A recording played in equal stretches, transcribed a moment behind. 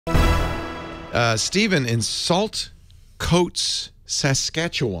Stephen in Salt Coats,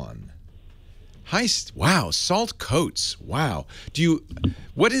 Saskatchewan. Hi, wow, Salt Coats. Wow.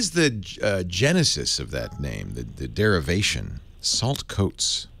 What is the genesis of that name, the derivation? Salt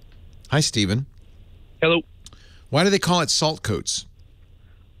Coats. Hi, Stephen. Hello. Why do they call it Salt Coats?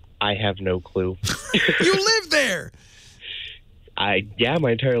 I have no clue. You live there. Yeah,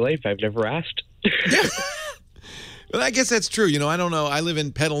 my entire life I've never asked. Yeah. Well, I guess that's true. You know, I don't know. I live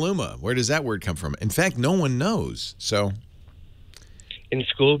in Petaluma. Where does that word come from? In fact, no one knows. So, in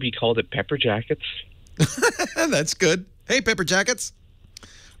school, we called it pepper jackets. That's good. Hey, pepper jackets.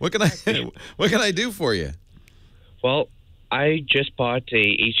 What can I do for you? Well, I just bought a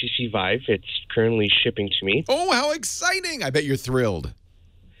HTC Vive. It's currently shipping to me. Oh, how exciting! I bet you're thrilled.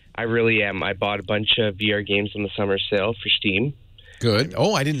 I really am. I bought a bunch of VR games on the summer sale for Steam. Good.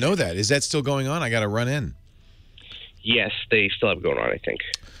 Oh, I didn't know that. Is that still going on? I got to run in. Yes, they still have it going on, I think.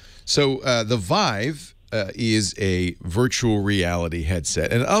 So the Vive is a virtual reality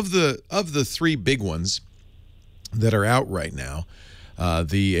headset, and of the three big ones that are out right now,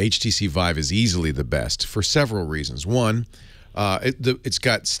 the HTC Vive is easily the best for several reasons. One, it's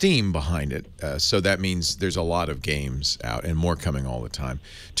got Steam behind it, so that means there's a lot of games out and more coming all the time.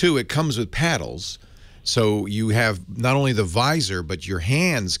 Two, it comes with paddles. So you have not only the visor, but your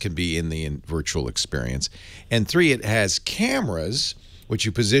hands can be in the virtual experience. And three, it has cameras, which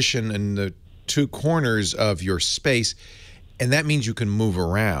you position in the two corners of your space, and that means you can move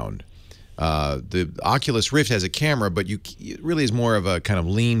around. The Oculus Rift has a camera, but it really is more of a kind of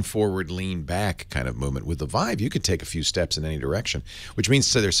lean forward, lean back kind of movement. With the Vive, you can take a few steps in any direction, which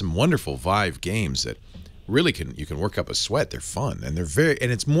means there's some wonderful Vive games that really you can work up a sweat. They're fun, and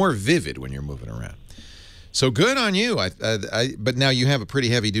it's more vivid when you're moving around. So good on you. But now you have a pretty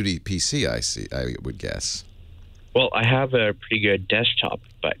heavy-duty PC, I would guess. Well, I have a pretty good desktop,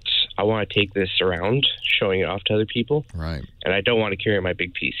 but I want to take this around, showing it off to other people. Right. And I don't want to carry my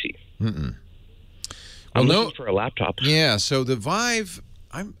big PC. Mm-mm. I'm looking for a laptop. Yeah, so the Vive,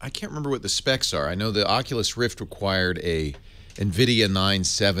 I can't remember what the specs are. I know the Oculus Rift required a NVIDIA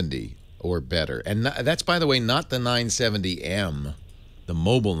 970 or better. And that's, by the way, not the 970M, the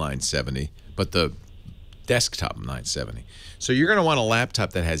mobile 970, but the desktop 970. So you're going to want a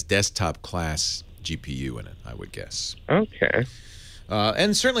laptop that has desktop class GPU in it, I would guess. Okay.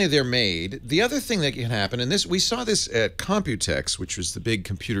 And certainly they're made. The other thing that can happen, and we saw this at Computex, which was the big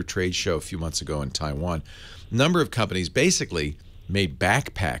computer trade show a few months ago in Taiwan. A number of companies basically made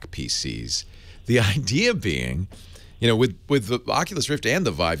backpack PCs. The idea being, you know, with the Oculus Rift and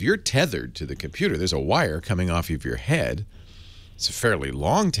the Vive, you're tethered to the computer. There's a wire coming off of your head. It's a fairly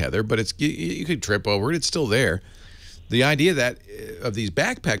long tether, but you could trip over it. It's still there. The idea of these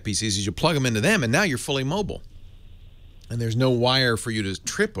backpack PCs is you plug them into them, and now you're fully mobile. And there's no wire for you to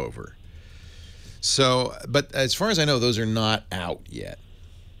trip over. So, but as far as I know, those are not out yet.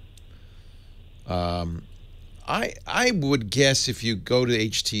 I would guess if you go to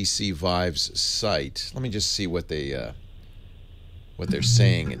HTC Vive's site, let me just see what they're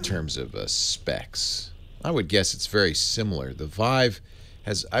saying in terms of specs. I would guess it's very similar. The Vive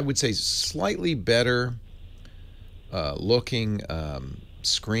has, I would say, slightly better looking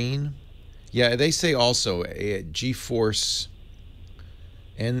screen. Yeah, they say also a GeForce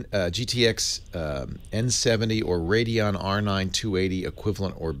GTX N70 or Radeon R9 280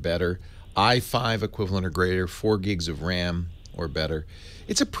 equivalent or better, i5 equivalent or greater, 4 gigs of RAM or better.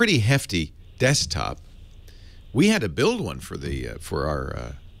 It's a pretty hefty desktop. We had to build one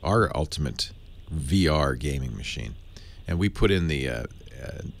for our ultimate VR gaming machine, and we put in the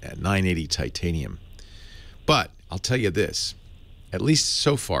 980 titanium. But I'll tell you this, at least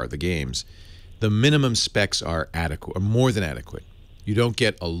so far, the minimum specs are adequate, or more than adequate. You don't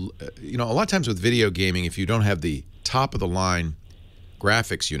get a lot of times with video gaming, if you don't have the top of the line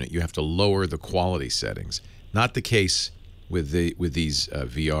graphics unit, you have to lower the quality settings. Not the case with these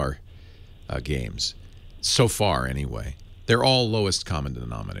VR games, so far anyway. They're all lowest common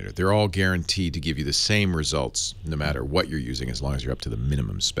denominator. They're all guaranteed to give you the same results no matter what you're using, as long as you're up to the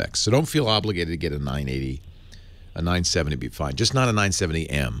minimum specs. So don't feel obligated to get a 980. A 970 would be fine, just not a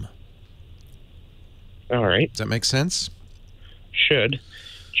 970M. All right. Does that make sense? Should.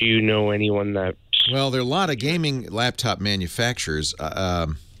 Do you know anyone that... Well, there are a lot of gaming laptop manufacturers.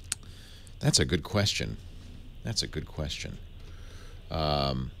 That's a good question. That's a good question.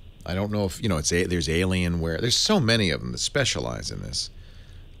 I don't know if, there's Alienware. There's so many of them that specialize in this.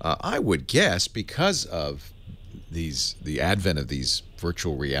 I would guess because of the advent of these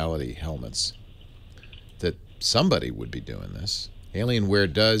virtual reality helmets that somebody would be doing this.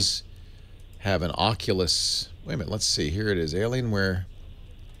 Alienware does have an Oculus. Wait a minute, let's see. Here it is. Alienware.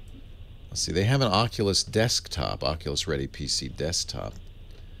 Let's see. They have an Oculus desktop, Oculus Ready PC desktop.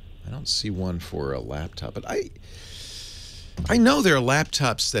 I don't see one for a laptop, but I know there are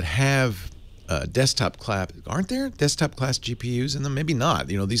laptops that have desktop class. Aren't there desktop class GPUs in them? Maybe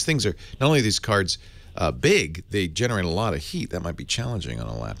not. You know, these things are not only are these cards big, they generate a lot of heat. That might be challenging on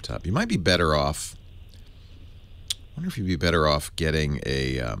a laptop. You might be better off. I wonder if you'd be better off getting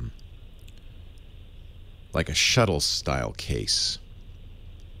a like a shuttle style case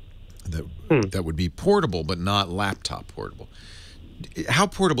that would be portable but not laptop portable. How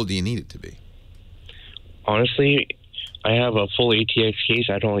portable do you need it to be? Honestly, I have a full ATX case.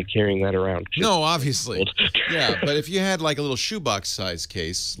 I don't like carrying that around. No, obviously. Yeah, but if you had like a little shoebox size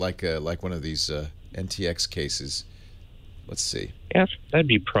case, like one of these NTX cases, let's see. Yeah, that'd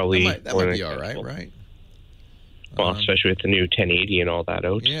be probably that might be all right, right? Well, especially with the new 1080 and all that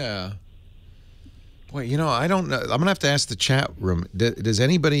out. Yeah. Boy, you know, I don't know. I'm gonna have to ask the chat room. Does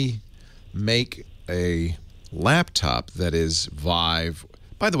anybody make a laptop that is Vive?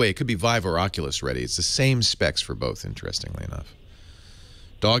 By the way, it could be Vive or Oculus ready. It's the same specs for both, interestingly enough.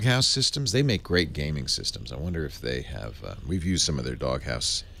 Doghouse Systems, they make great gaming systems. I wonder if they have... we've used some of their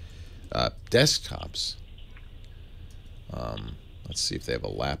Doghouse desktops. Let's see if they have a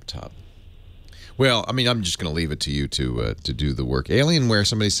laptop. Well, I mean, I'm just going to leave it to you to do the work. Alienware,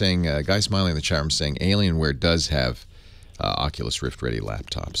 somebody's saying, guy smiling in the chat room saying Alienware does have Oculus Rift ready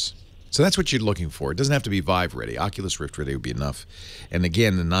laptops. So that's what you're looking for. It doesn't have to be Vive ready. Oculus Rift ready would be enough. And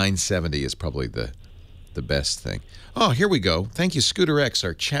again, the 970 is probably the best thing. Oh, here we go. Thank you, Scooter X,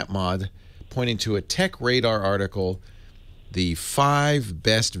 our chat mod, pointing to a Tech Radar article, the 5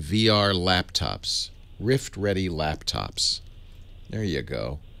 best VR laptops, Rift ready laptops. There you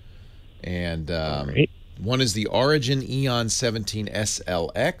go. And one is the Origin Eon 17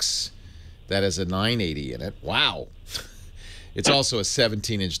 SLX. That has a 980 in it. Wow. It's also a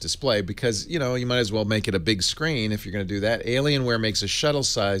 17-inch display because, you know, you might as well make it a big screen if you're going to do that. Alienware makes a shuttle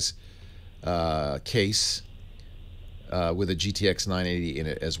size case with a GTX 980 in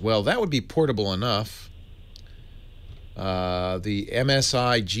it as well. That would be portable enough. The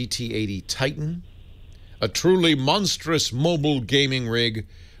MSI GT80 Titan, a truly monstrous mobile gaming rig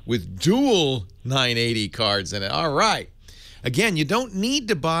with dual 980 cards in it. All right. Again, you don't need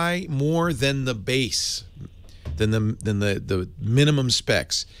to buy more than the base, than the minimum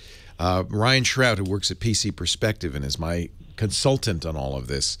specs. Ryan Shrout, who works at PC Perspective and is my consultant on all of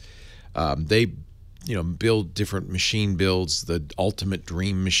this, they build different machine builds, the ultimate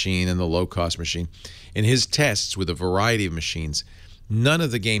dream machine and the low-cost machine. In his tests with a variety of machines, none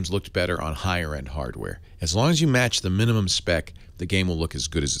of the games looked better on higher-end hardware. As long as you match the minimum spec, the game will look as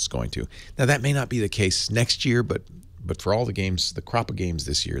good as it's going to. Now, that may not be the case next year, but for all the games, the crop of games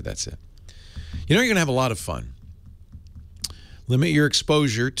this year, that's it. You know, you're going to have a lot of fun. Limit your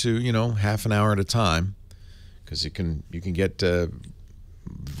exposure to, half an hour at a time, because you can get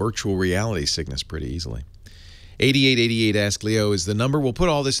virtual reality sickness pretty easily. 8888 Ask Leo is the number. We'll put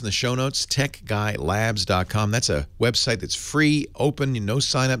all this in the show notes, techguylabs.com. That's a website that's free, open, no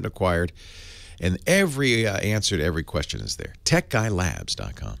sign-up required, and every answer to every question is there.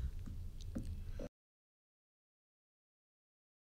 techguylabs.com.